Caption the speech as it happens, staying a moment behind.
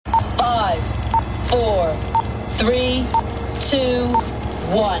5, 4, 3, 2,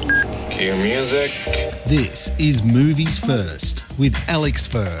 1. Cue music. This is Movies First with Alex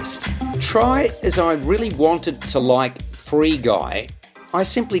First. Try as I really wanted to like Free Guy, I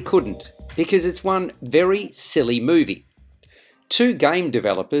simply couldn't, because it's one very silly movie. Two game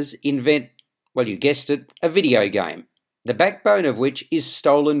developers invent, well, you guessed it, a video game, the backbone of which is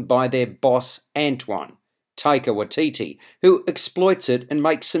stolen by their boss Antoine, Taika Waititi, who exploits it and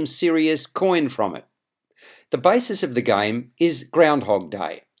makes some serious coin from it. The basis of the game is Groundhog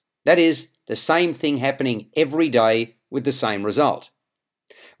Day. That is, the same thing happening every day with the same result.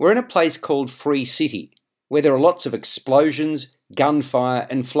 We're in a place called Free City, where there are lots of explosions, gunfire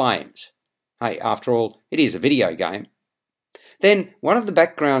and flames. Hey, after all, it is a video game. Then one of the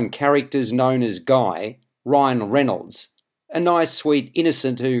background characters known as Guy, Ryan Reynolds, a nice, sweet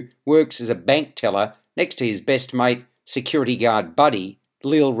innocent who works as a bank teller next to his best mate, security guard buddy,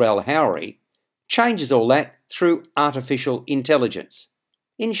 Lil Rel Howery, changes all that through artificial intelligence.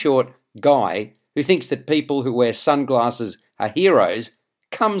 In short, Guy, who thinks that people who wear sunglasses are heroes,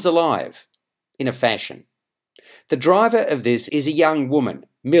 comes alive, in a fashion. The driver of this is a young woman,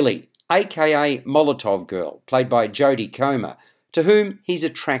 Millie, aka Molotov Girl, played by Jodie Comer, to whom he's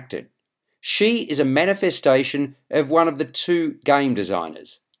attracted. She is a manifestation of one of the two game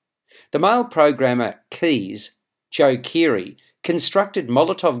designers. The male programmer Keys, Joe Keery, constructed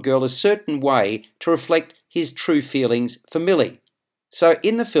Molotov Girl a certain way to reflect his true feelings for Millie. So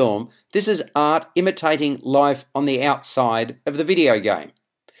in the film, this is art imitating life on the outside of the video game,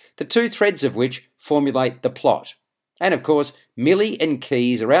 the two threads of which formulate the plot. And of course, Millie and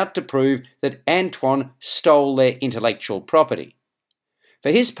Keys are out to prove that Antoine stole their intellectual property.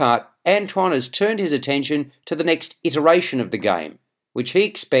 For his part, Antoine has turned his attention to the next iteration of the game, which he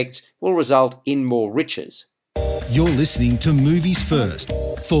expects will result in more riches. You're listening to Movies First.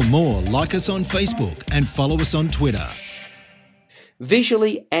 For more, like us on Facebook and follow us on Twitter.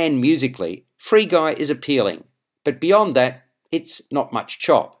 Visually and musically, Free Guy is appealing, but beyond that, it's not much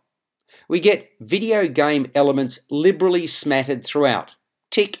chop. We get video game elements liberally smattered throughout,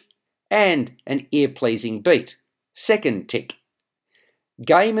 tick, and an ear-pleasing beat, second tick.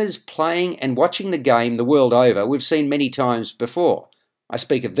 Gamers playing and watching the game the world over we've seen many times before. I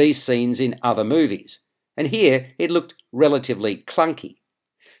speak of these scenes in other movies, and here it looked relatively clunky.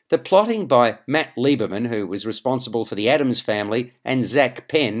 The plotting by Matt Lieberman, who was responsible for The Addams Family, and Zach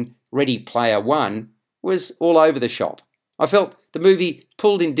Penn, Ready Player One, was all over the shop. I felt the movie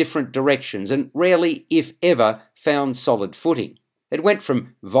pulled in different directions and rarely, if ever, found solid footing. It went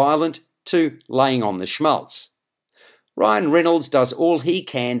from violent to laying on the schmaltz. Ryan Reynolds does all he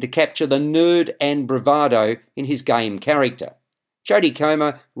can to capture the nerd and bravado in his game character. Jodie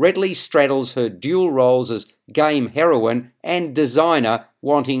Comer readily straddles her dual roles as game heroine and designer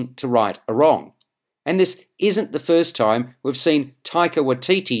wanting to right a wrong. And this isn't the first time we've seen Taika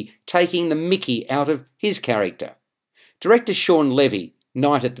Waititi taking the mickey out of his character. Director Sean Levy,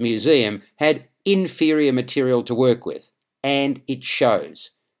 Night at the Museum, had inferior material to work with, and it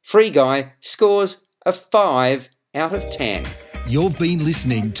shows. Free Guy scores a 5 out of 10. You've been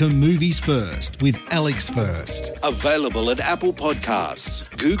listening to Movies First with Alex First. Available at Apple Podcasts,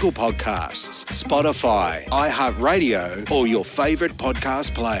 Google Podcasts, Spotify, iHeartRadio, or your favourite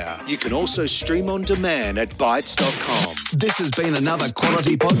podcast player. You can also stream on demand at Bytes.com. This has been another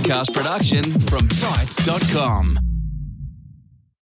quality podcast production from Bytes.com.